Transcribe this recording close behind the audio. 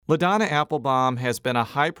LaDonna Applebaum has been a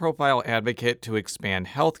high-profile advocate to expand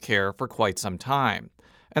health care for quite some time,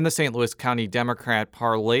 and the St. Louis County Democrat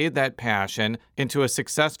parlayed that passion into a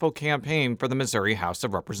successful campaign for the Missouri House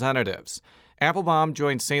of Representatives. Applebaum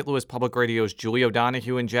joined St. Louis Public Radio's Julie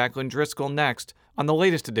O'Donoghue and Jacqueline Driscoll next on the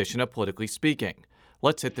latest edition of Politically Speaking.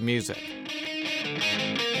 Let's hit the music.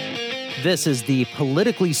 This is the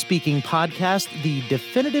Politically Speaking podcast, the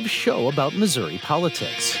definitive show about Missouri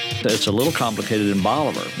politics. It's a little complicated in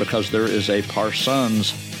Bolivar because there is a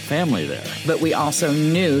Parsons family there. But we also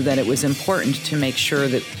knew that it was important to make sure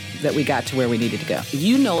that we got to where we needed to go.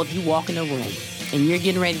 You know, if you walk in a room and you're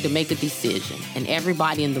getting ready to make a decision and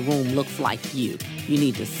everybody in the room looks like you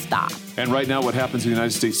need to stop. And right now what happens in the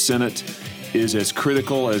United States Senate is as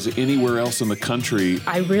critical as anywhere else in the country.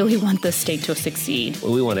 I really want the state to succeed.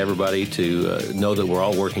 Well, we want everybody to know that we're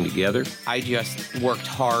all working together. I just worked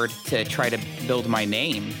hard to try to build my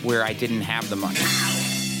name where I didn't have the money.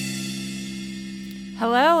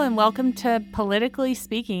 Hello and welcome to Politically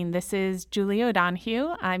Speaking. This is Julie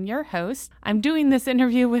O'Donoghue. I'm your host. I'm doing this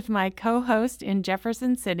interview with my co-host in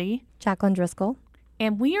Jefferson City, Jacqueline Driscoll.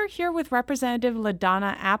 And we are here with Representative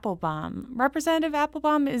LaDonna Applebaum. Representative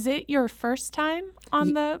Applebaum, is it your first time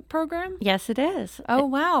on the program? Yes, it is. Oh,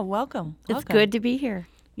 wow. Welcome. It's good to be here.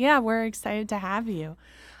 Yeah, we're excited to have you.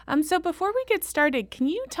 So before we get started, can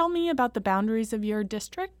you tell me about the boundaries of your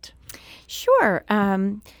district? Sure.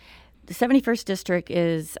 The 71st District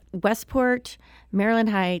is Westport, Maryland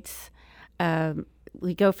Heights.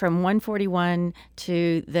 We go from 141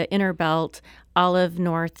 to the Inner Belt, Olive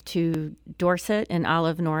North to Dorset, and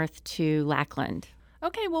Olive North to Lackland.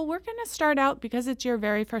 Okay, well, we're going to start out, because it's your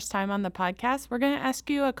very first time on the podcast, we're going to ask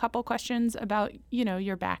you a couple questions about,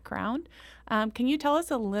 your background. Can you tell us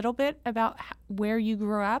a little bit about where you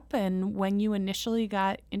grew up and when you initially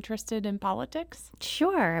got interested in politics?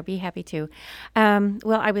 Sure, I'd be happy to.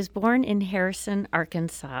 Well, I was born in Harrison,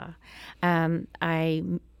 Arkansas.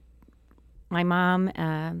 My mom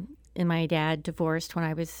and my dad divorced when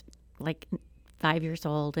I was like 5 years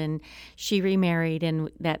old, and she remarried,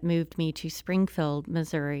 and that moved me to Springfield,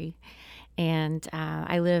 Missouri. And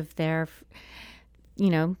I lived there,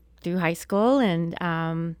 through high school, and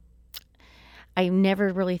I never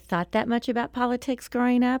really thought that much about politics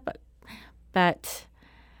growing up. But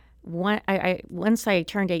once I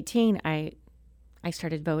turned 18, I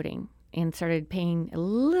started voting and started paying a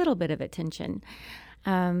little bit of attention.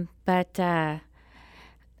 But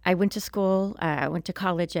I went to school. I went to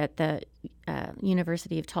college at the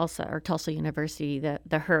University of Tulsa, or Tulsa University,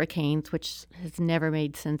 the Hurricanes, which has never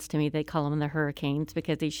made sense to me. They call them the Hurricanes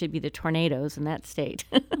because they should be the tornadoes in that state.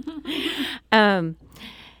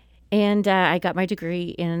 And I got my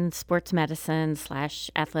degree in sports medicine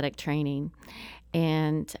 / athletic training.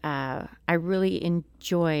 And I really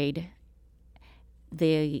enjoyed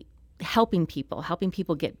the helping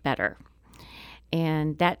people get better.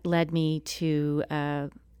 And that led me to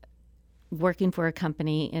working for a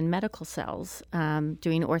company in medical cells,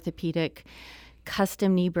 doing orthopedic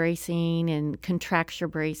custom knee bracing and contracture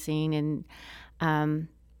bracing. And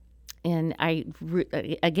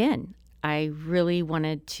I really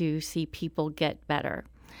wanted to see people get better.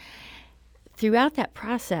 Throughout that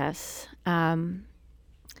process,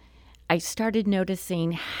 I started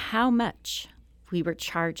noticing how much we were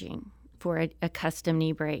charging for a custom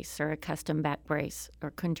knee brace or a custom back brace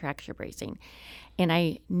or contracture bracing. And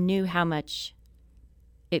I knew how much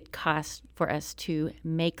it cost for us to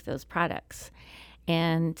make those products.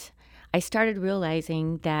 And I started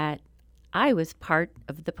realizing that I was part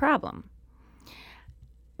of the problem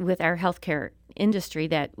with our healthcare industry,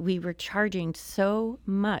 that we were charging so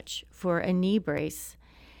much for a knee brace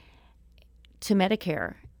to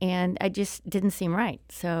Medicare, and I just didn't seem right.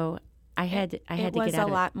 So I had to get out of it. It was a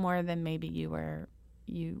lot more than maybe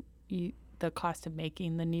the cost of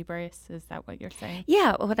making the knee brace. Is that what you're saying?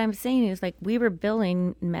 Yeah, what I'm saying is, like, we were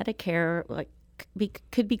billing Medicare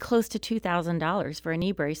could be close to $2,000 for a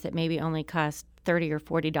knee brace that maybe only cost $30 or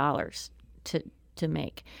 $40 to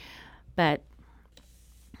make. But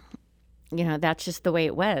that's just the way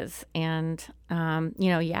it was. And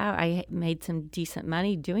I made some decent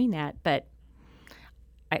money doing that, but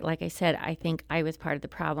like I said, I think I was part of the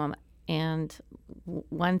problem. And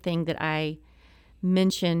one thing that I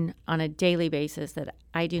mention on a daily basis, that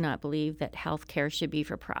I do not believe that healthcare should be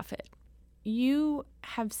for profit. You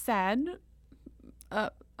have said,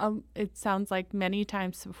 it sounds like many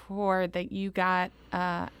times before, that you got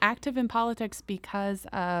active in politics because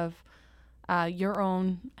of your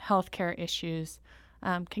own healthcare issues.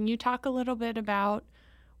 Can you talk a little bit about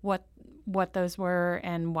what those were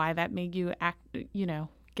and why that made you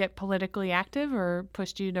get politically active or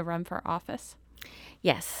pushed you to run for office?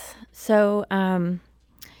 Yes. So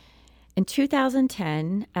in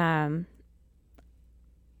 2010, Tom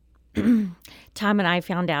and I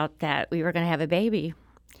found out that we were going to have a baby,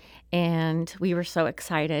 and we were so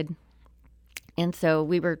excited. And so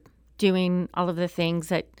we were doing all of the things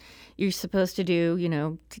that you're supposed to do, you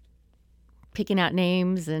know, picking out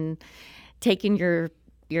names and taking your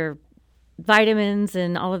vitamins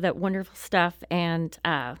and all of that wonderful stuff. And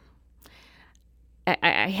I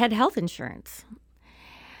had health insurance.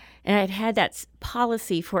 And I'd had that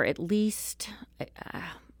policy for at least,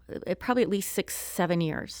 probably at least 6-7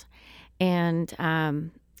 years.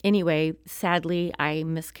 And anyway, sadly, I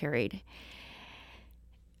miscarried.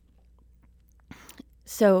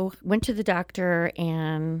 So went to the doctor,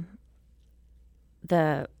 and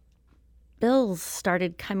the bills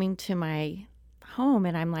started coming to my home,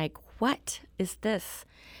 and I'm like, what is this?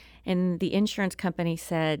 And the insurance company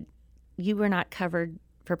said, you were not covered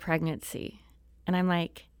for pregnancy. And I'm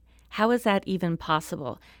like, how is that even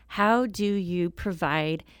possible? How do you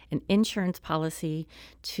provide an insurance policy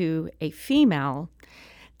to a female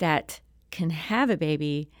that can have a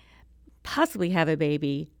baby, possibly have a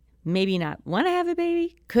baby, maybe not want to have a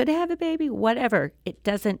baby, could have a baby, whatever? It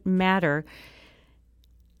doesn't matter.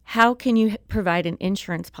 How can you provide an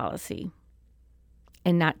insurance policy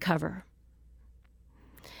and not cover?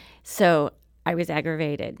 So I was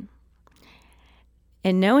aggravated.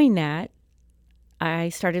 And knowing that, I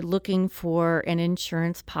started looking for an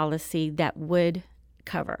insurance policy that would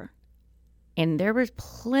cover. And there was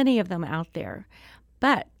plenty of them out there.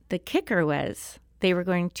 But the kicker was they were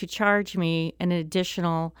going to charge me an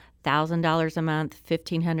additional $1,000 a month,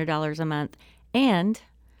 $1,500 a month, and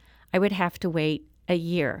I would have to wait a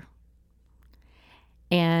year.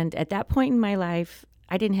 And at that point in my life,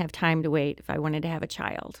 I didn't have time to wait if I wanted to have a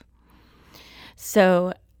child.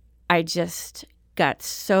 So I just got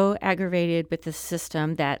so aggravated with the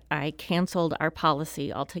system that I canceled our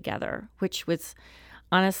policy altogether, which was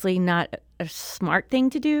honestly not a smart thing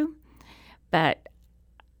to do. But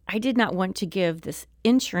I did not want to give this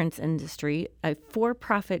insurance industry, a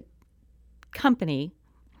for-profit company,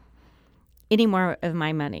 any more of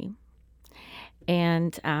my money.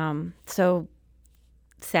 And so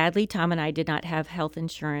sadly, Tom and I did not have health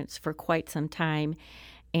insurance for quite some time.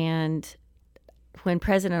 And when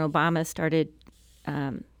President Obama started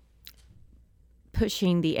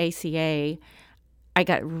pushing the ACA, I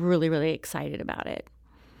got really, really excited about it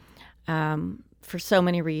for so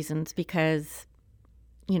many reasons, because,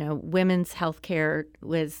 you know, women's health care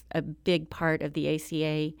was a big part of the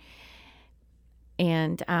ACA.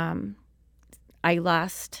 And I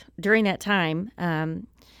lost, during that time,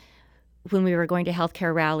 when we were going to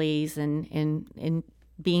healthcare rallies and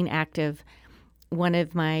being active, one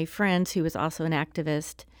of my friends who was also an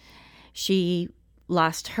activist, she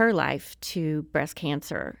lost her life to breast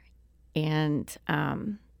cancer. And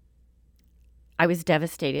I was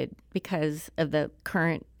devastated because of the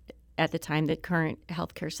current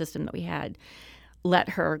healthcare system that we had let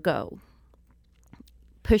her go,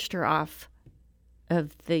 pushed her off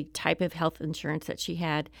of the type of health insurance that she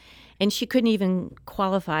had. And she couldn't even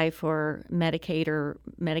qualify for Medicaid or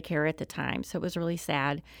Medicare at the time. So it was really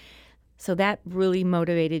sad. So that really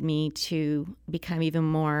motivated me to become even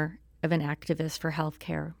more of an activist for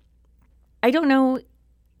healthcare. I don't know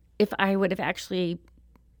if I would have actually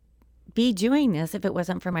be doing this if it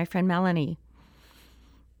wasn't for my friend Melanie.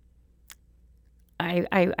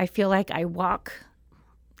 I feel like I walk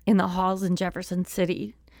in the halls in Jefferson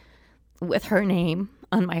City with her name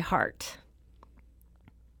on my heart.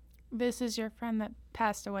 This is your friend that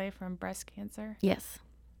passed away from breast cancer? Yes.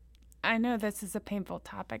 I know this is a painful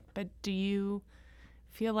topic, but do you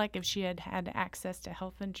feel like if she had had access to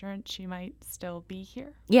health insurance, she might still be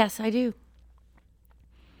here? Yes, I do.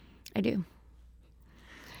 I do.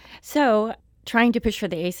 So trying to push for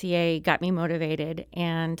the ACA got me motivated.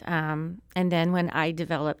 And then when I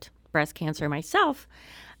developed breast cancer myself,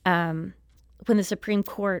 when the Supreme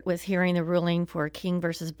Court was hearing the ruling for King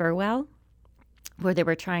versus Burwell, where they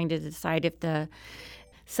were trying to decide if the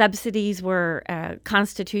subsidies were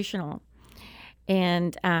constitutional.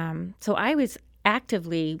 And so I was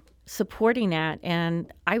actively supporting that,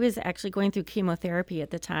 and I was actually going through chemotherapy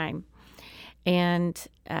at the time. And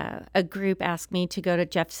a group asked me to go to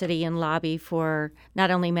Jeff City and lobby for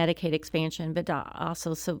not only Medicaid expansion, but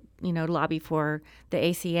also, lobby for the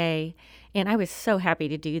ACA. And I was so happy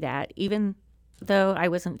to do that. Even though I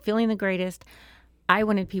wasn't feeling the greatest, I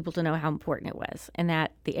wanted people to know how important it was, and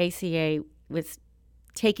that the ACA was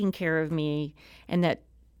taking care of me, and that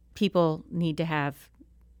people need to have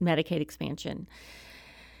Medicaid expansion.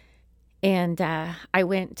 And I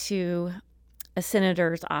went to a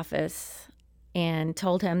senator's office and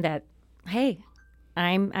told him that, hey,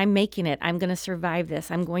 I'm making it. I'm going to survive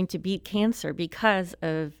this. I'm going to beat cancer because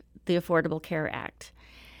of the Affordable Care Act.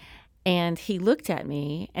 And he looked at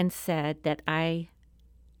me and said that I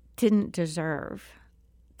didn't deserve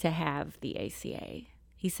to have the ACA.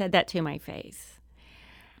 He said that to my face.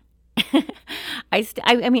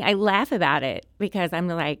 I laugh about it because I'm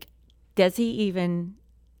like, did he even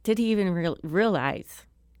realize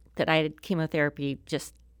that I had chemotherapy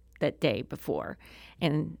just that day before,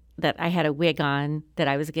 and that I had a wig on that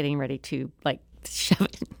I was getting ready to shove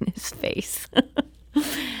it in his face?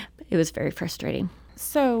 It was very frustrating.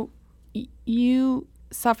 So you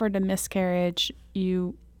suffered a miscarriage.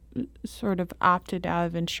 You sort of opted out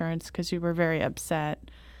of insurance because you were very upset.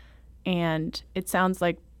 And it sounds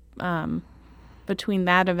like between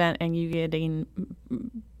that event and you getting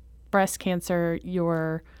breast cancer,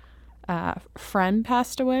 your friend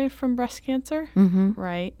passed away from breast cancer,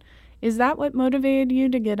 right? Is that what motivated you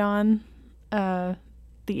to get on the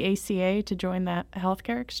ACA, to join that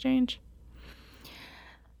healthcare exchange?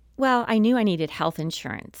 Well, I knew I needed health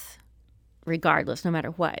insurance regardless, no matter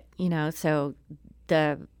what, so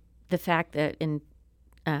the fact that in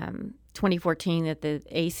 2014 that the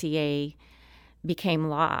ACA became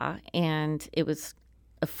law and it was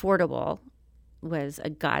affordable was a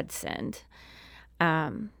godsend.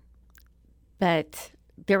 But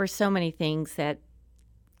there were so many things that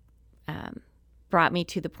brought me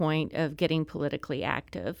to the point of getting politically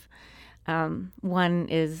active. One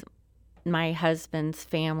is my husband's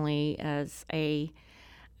family has a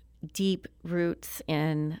deep roots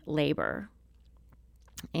in labor.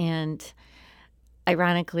 And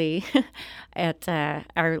ironically, at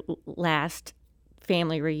our last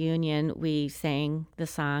family reunion, we sang the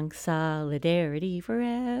song Solidarity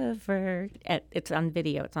Forever. It's on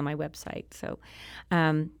video. It's on my website. So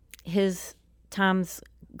Tom's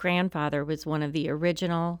grandfather was one of the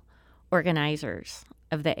original organizers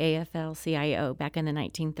of the AFL-CIO back in the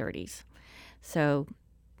 1930s. So,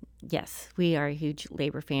 yes, we are a huge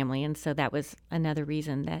labor family, and so that was another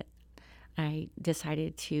reason that I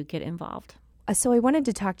decided to get involved. So I wanted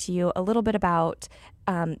to talk to you a little bit about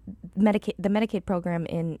the Medicaid program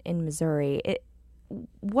in Missouri.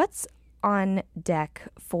 What's on deck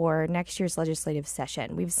for next year's legislative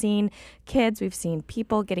session? We've seen kids, we've seen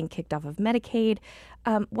people getting kicked off of Medicaid.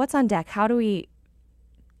 What's on deck? How do we,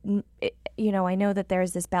 I know that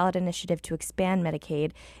there's this ballot initiative to expand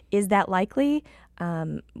Medicaid. Is that likely?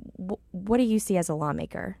 What do you see as a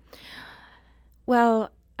lawmaker?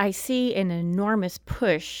 Well, I see an enormous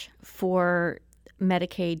push for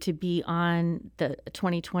Medicaid to be on the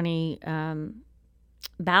 2020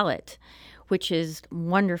 ballot, which is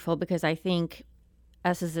wonderful because I think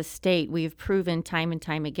us as a state, we've proven time and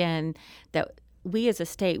time again that we as a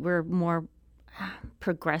state, we're more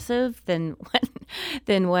progressive than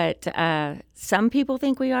what some people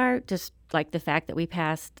think we are, just like the fact that we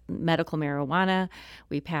passed medical marijuana,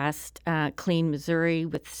 we passed Clean Missouri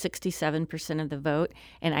with 67% of the vote,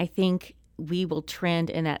 and I think we will trend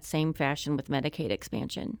in that same fashion with Medicaid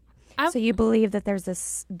expansion. So you believe that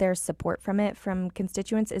there's support from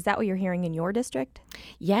constituents? Is that what you're hearing in your district?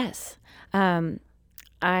 Yes.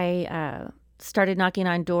 I started knocking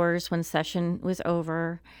on doors when session was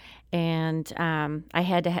over, and I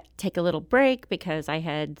had to take a little break because I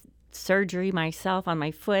had surgery myself on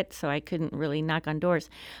my foot, so I couldn't really knock on doors.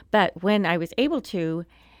 But when I was able to,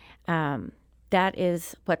 that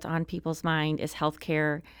is what's on people's mind is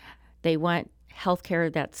healthcare. They want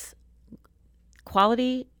healthcare that's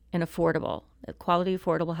quality and affordable,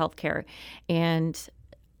 affordable healthcare. And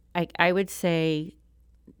I would say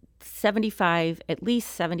at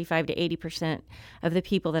least 75 to 80% of the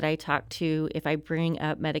people that I talk to, if I bring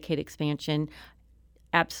up Medicaid expansion,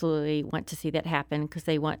 absolutely want to see that happen because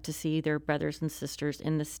they want to see their brothers and sisters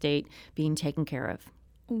in the state being taken care of.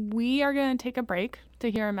 We are going to take a break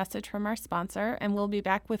to hear a message from our sponsor, and we'll be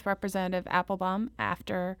back with Representative Applebaum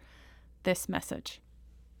after this message.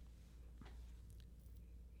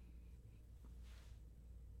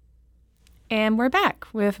 And we're back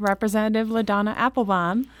with Representative LaDonna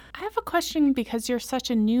Applebaum. I have a question because you're such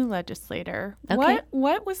a new legislator. Okay.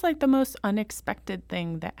 What was like the most unexpected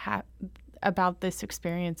thing that about this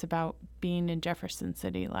experience about being in Jefferson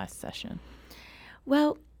City last session?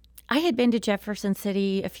 Well, I had been to Jefferson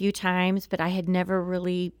City a few times, but I had never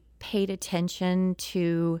really paid attention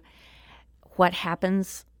to what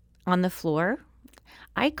happens on the floor.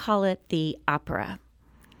 I call it the opera.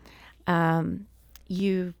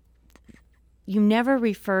 You never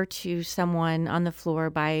refer to someone on the floor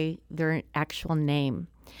by their actual name.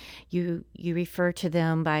 You refer to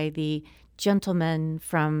them by the gentleman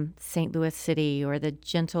from St. Louis City or the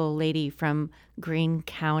gentle lady from Greene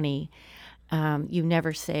County. You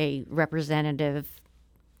never say Representative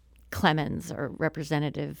Clemens or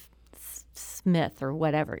Representative Smith or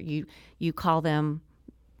whatever. You call them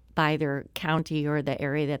by their county or the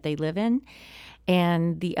area that they live in.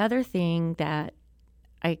 And the other thing that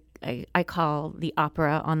I call the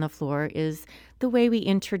opera on the floor is the way we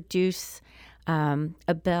introduce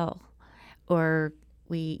a bill or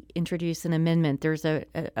we introduce an amendment. There's a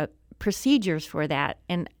procedures for that.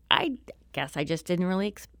 And I guess I just didn't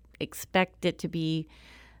really expect it to be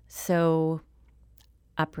so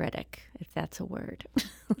operatic, if that's a word.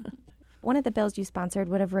 One of the bills you sponsored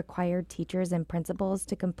would have required teachers and principals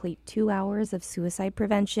to complete 2 hours of suicide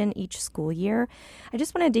prevention each school year. I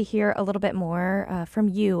just wanted to hear a little bit more from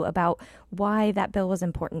you about why that bill was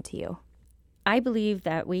important to you. I believe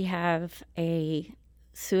that we have a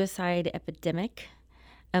suicide epidemic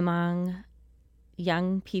among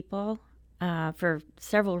young people for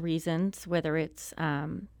several reasons, whether it's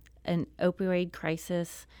an opioid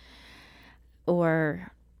crisis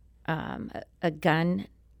or a gun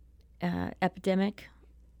epidemic,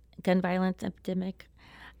 gun violence epidemic.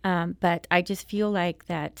 But I just feel like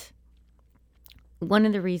that one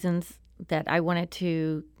of the reasons that I wanted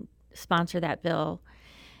to sponsor that bill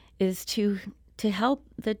is to help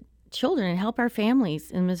the children and help our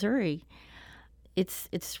families in Missouri.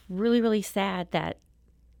 It's really, really sad that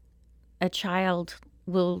a child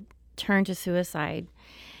will turn to suicide.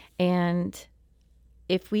 And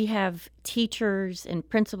if we have teachers and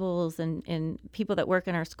principals and people that work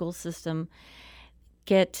in our school system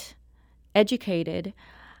get educated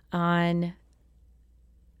on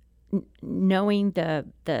knowing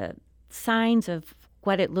the signs of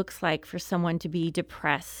what it looks like for someone to be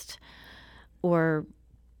depressed or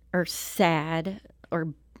sad or,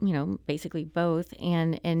 basically both,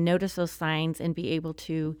 and notice those signs and be able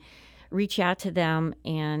to reach out to them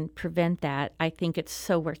and prevent that, I think it's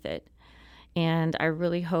so worth it. And I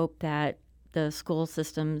really hope that the school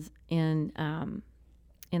systems in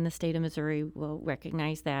the state of Missouri will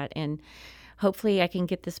recognize that, and hopefully I can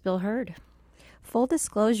get this bill heard. Full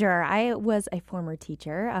disclosure, I was a former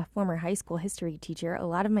teacher, a former high school history teacher. A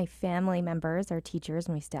lot of my family members are teachers.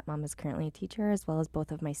 My stepmom is currently a teacher, as well as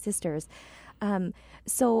both of my sisters.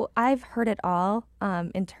 So I've heard it all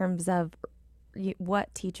in terms of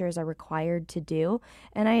what teachers are required to do.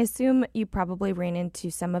 And I assume you probably ran into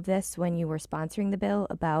some of this when you were sponsoring the bill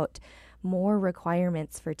about more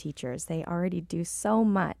requirements for teachers. They already do so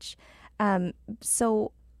much.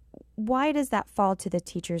 So why does that fall to the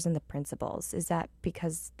teachers and the principals? Is that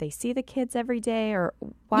because they see the kids every day, or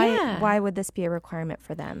why would this be a requirement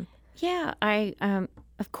for them? Yeah,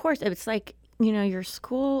 of course, it's like, your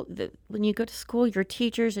school, when you go to school, your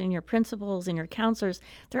teachers and your principals and your counselors,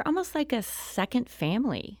 they're almost like a second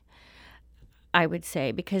family, I would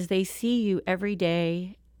say, because they see you every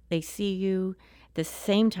day. They see you the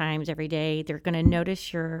same times every day. They're going to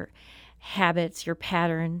notice your habits, your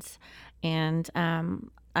patterns. And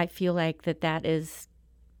I feel like that is,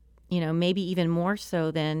 maybe even more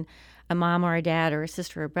so than a mom or a dad or a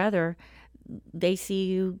sister or brother. They see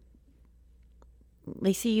you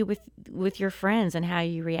with your friends and how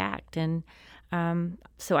you react. And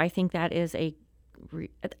so I think that is I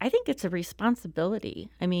think it's a responsibility.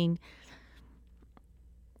 I mean,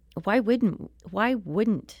 why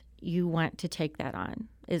wouldn't you want to take that on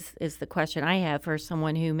is the question I have for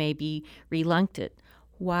someone who may be reluctant.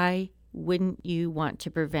 Why wouldn't you want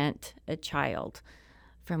to prevent a child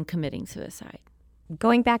from committing suicide?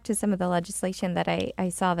 Going back to some of the legislation that I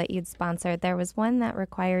saw that you'd sponsored, there was one that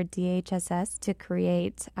required DHSS to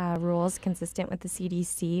create rules consistent with the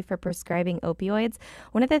CDC for prescribing opioids.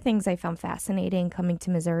 One of the things I found fascinating coming to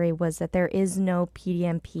Missouri was that there is no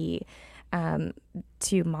PDMP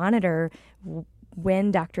to monitor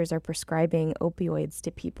when doctors are prescribing opioids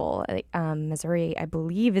to people. Missouri, I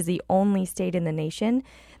believe, is the only state in the nation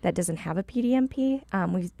that doesn't have a PDMP.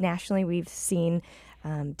 Nationally, we've seen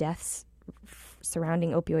deaths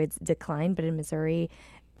surrounding opioids decline, but in Missouri,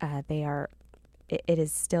 it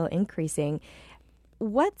is still increasing.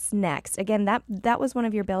 What's next? Again, that was one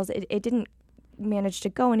of your bills. It didn't manage to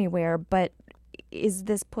go anywhere, but is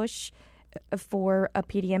this push for a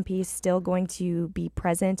PDMP still going to be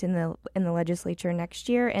present in the legislature next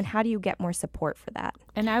year? And how do you get more support for that?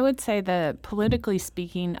 And I would say the politically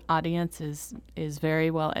speaking audience is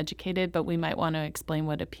very well educated, but we might want to explain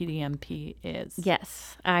what a PDMP is.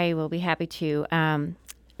 Yes, I will be happy to.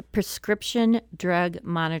 Prescription Drug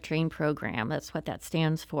Monitoring Program. That's what that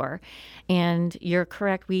stands for. And you're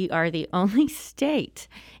correct. We are the only state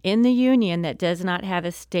in the union that does not have a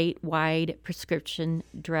statewide prescription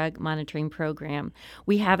drug monitoring program.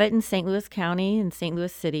 We have it in St. Louis County, in St.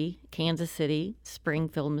 Louis City, Kansas City,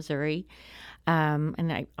 Springfield, Missouri.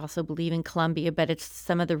 And I also believe in Columbia, but it's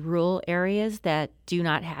some of the rural areas that do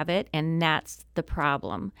not have it, and that's the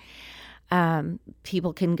problem.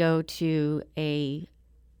 People can go to a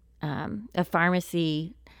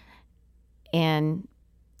pharmacy and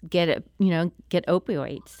get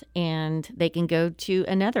opioids, and they can go to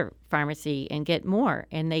another pharmacy and get more,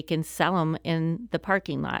 and they can sell them in the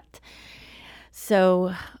parking lot.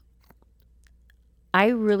 So I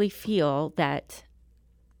really feel that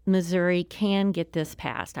Missouri can get this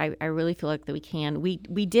passed. I really feel like that we can. We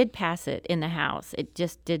did pass it in the House. It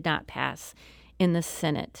just did not pass in the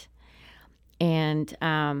Senate. And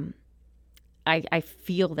I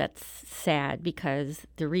feel that's sad, because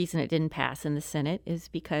the reason it didn't pass in the Senate is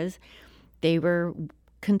because they were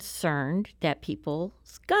concerned that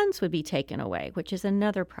people's guns would be taken away, which is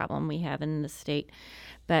another problem we have in the state.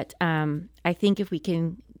 But I think if we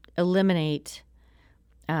can eliminate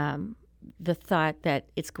the thought that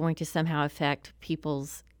it's going to somehow affect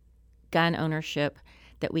people's gun ownership,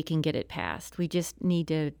 that we can get it passed. We just need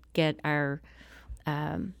to get our,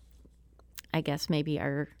 I guess maybe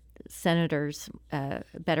our senators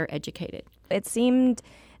better educated. It seemed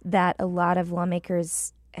that a lot of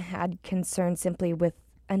lawmakers had concern simply with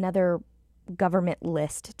another government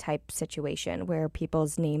list type situation where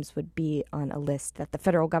people's names would be on a list that the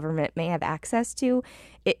federal government may have access to.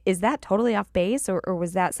 Is that totally off base, or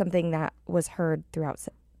was that something that was heard throughout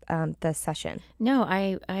the session? No,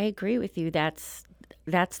 I agree with you. That's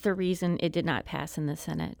the reason it did not pass in the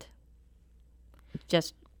Senate.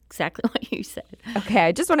 Just exactly what you said. Okay,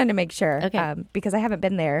 I just wanted to make sure, okay. Because I haven't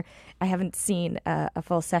been there. I haven't seen a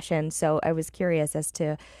full session, so I was curious as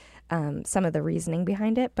to some of the reasoning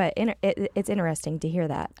behind it, but it's interesting to hear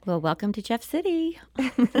that. Well, welcome to Jeff City.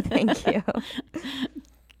 Thank you.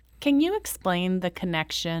 Can you explain the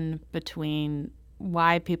connection between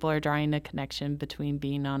why people are drawing a connection between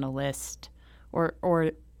being on a list or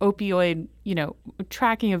opioid,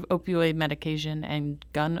 tracking of opioid medication and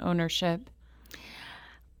gun ownership?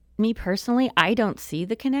 Me personally, I don't see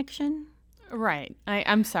the connection. Right.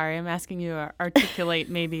 I'm sorry. I'm asking you to articulate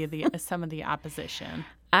maybe some of the opposition.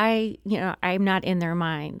 I'm not in their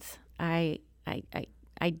minds. I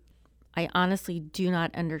honestly do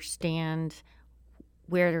not understand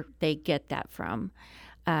where they get that from.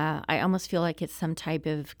 I almost feel like it's some type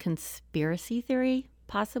of conspiracy theory,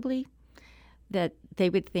 possibly, that they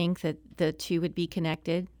would think that the two would be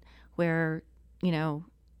connected, where,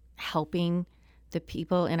 helping the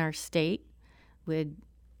people in our state would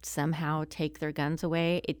somehow take their guns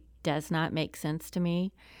away. It does not make sense to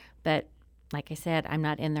me, but like I said, I'm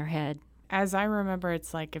not in their head. As I remember,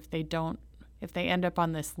 it's like if they end up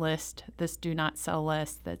on this list, this do not sell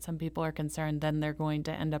list that some people are concerned, then they're going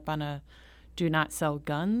to end up on a do not sell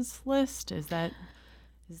guns list. Is that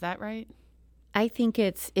right? I think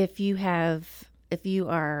it's if you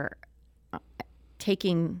are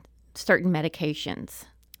taking certain medications,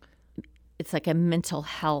 it's like a mental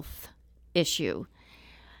health issue,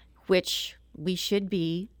 which we should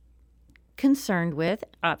be concerned with.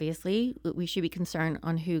 Obviously, we should be concerned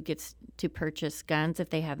on who gets to purchase guns if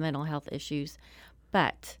they have mental health issues,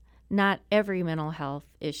 but not every mental health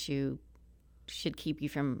issue should keep you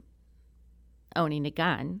from owning a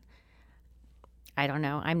gun. I don't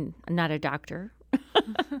know. I'm not a doctor,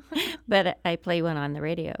 but I play one on the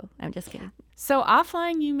radio. I'm just kidding. So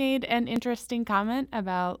offline, you made an interesting comment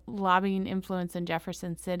about lobbying influence in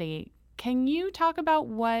Jefferson City. Can you talk about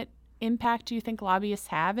what impact do you think lobbyists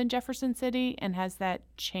have in Jefferson City, and has that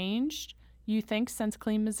changed, you think, since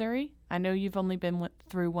Clean Missouri? I know you've only been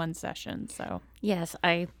through one session, so. Yes,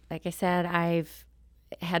 like I said, I've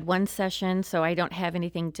had one session, so I don't have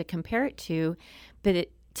anything to compare it to, but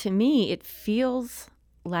to me, it feels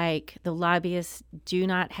like the lobbyists do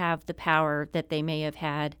not have the power that they may have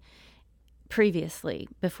had previously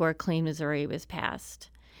before Clean Missouri was passed.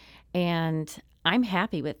 And I'm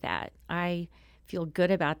happy with that. I feel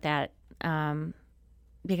good about that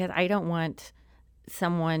because I don't want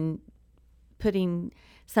someone putting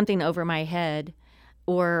something over my head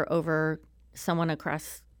or over someone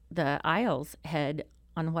across the aisle's head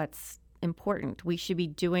on what's important. We should be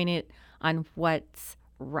doing it on what's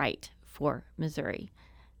right for Missouri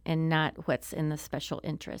and not what's in the special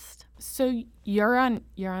interest. So you're on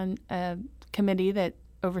a committee that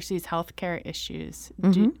oversees healthcare issues.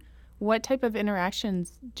 Mm-hmm. What type of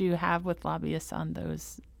interactions do you have with lobbyists on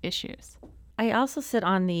those issues? I also sit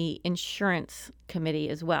on the insurance committee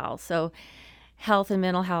as well. So health and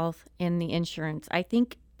mental health and the insurance. I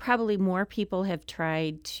think probably more people have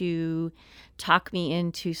tried to talk me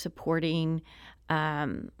into supporting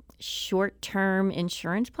short-term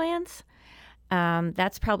insurance plans.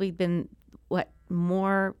 That's probably been what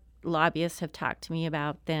more lobbyists have talked to me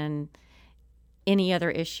about than any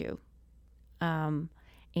other issue. And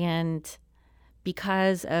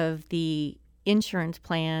because of the insurance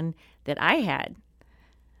plan that I had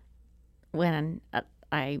when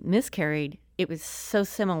I miscarried, it was so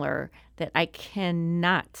similar that I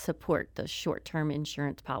cannot support those short-term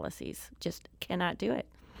insurance policies. Just cannot do it.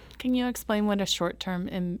 Can you explain what a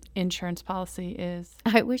short-term insurance policy is?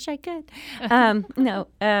 I wish I could. No.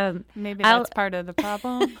 Maybe that's part of the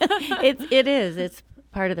problem. It is. It's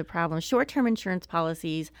part of the problem. Short-term insurance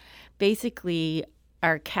policies basically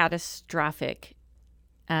are catastrophic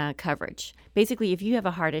coverage. Basically, if you have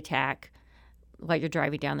a heart attack while you're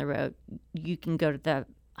driving down the road, you can go to the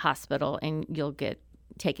hospital and you'll get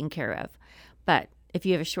taken care of. But if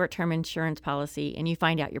you have a short-term insurance policy and you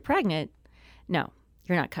find out you're pregnant, no,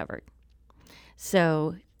 you're not covered.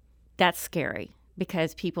 So that's scary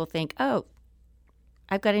because people think, oh,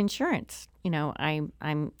 I've got insurance.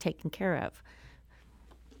 I'm taken care of.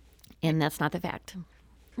 And that's not the fact.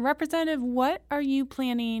 Representative, what are you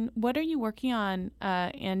planning? What are you working on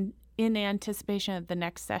and in anticipation of the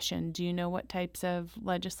next session? Do you know what types of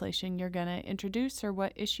legislation you're going to introduce or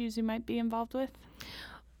what issues you might be involved with?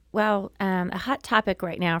 Well, a hot topic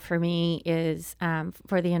right now for me is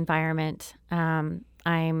for the environment.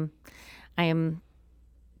 I am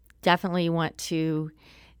definitely want to.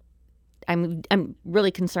 I'm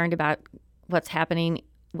really concerned about what's happening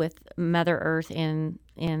with Mother Earth in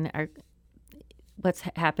our what's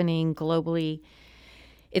happening globally.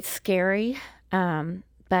 It's scary,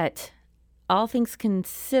 but all things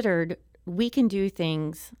considered, we can do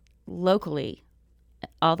things locally,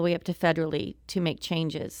 all the way up to federally, to make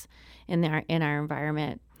changes in our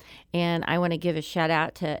environment. And I want to give a shout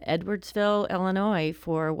out to Edwardsville, Illinois,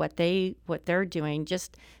 for what they're doing.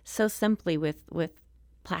 Just so simply with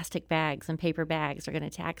plastic bags and paper bags, are going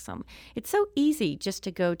to tax them. It's so easy just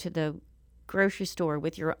to go to the grocery store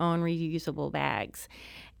with your own reusable bags.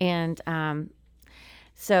 And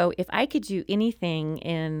so if I could do anything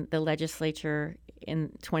in the legislature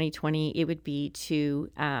in 2020, it would be to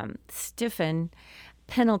stiffen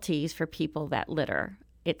penalties for people that litter.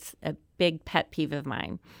 It's a big pet peeve of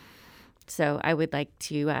mine. So I would like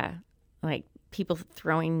to, people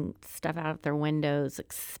throwing stuff out of their windows,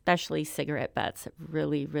 especially cigarette butts.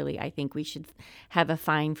 Really, really, I think we should have a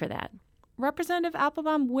fine for that. Representative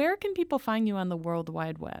Applebaum, where can people find you on the World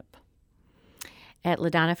Wide Web? At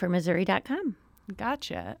LaDonnaForMissouri.com.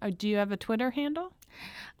 Gotcha. Do you have a Twitter handle?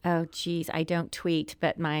 Oh, geez, I don't tweet,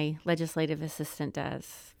 but my legislative assistant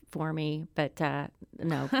does for me. But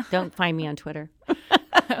no, don't find me on Twitter.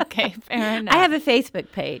 Okay, fair enough. I have a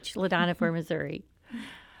Facebook page, LaDonna for Missouri.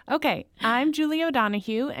 Okay, I'm Julie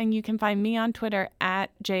O'Donohue, and you can find me on Twitter at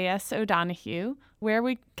JS O'Donohue.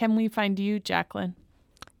 Where can we find you, Jacqueline?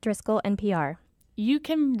 Driscoll NPR. You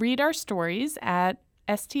can read our stories at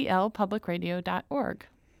stlpublicradio.org.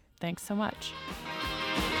 Thanks so much.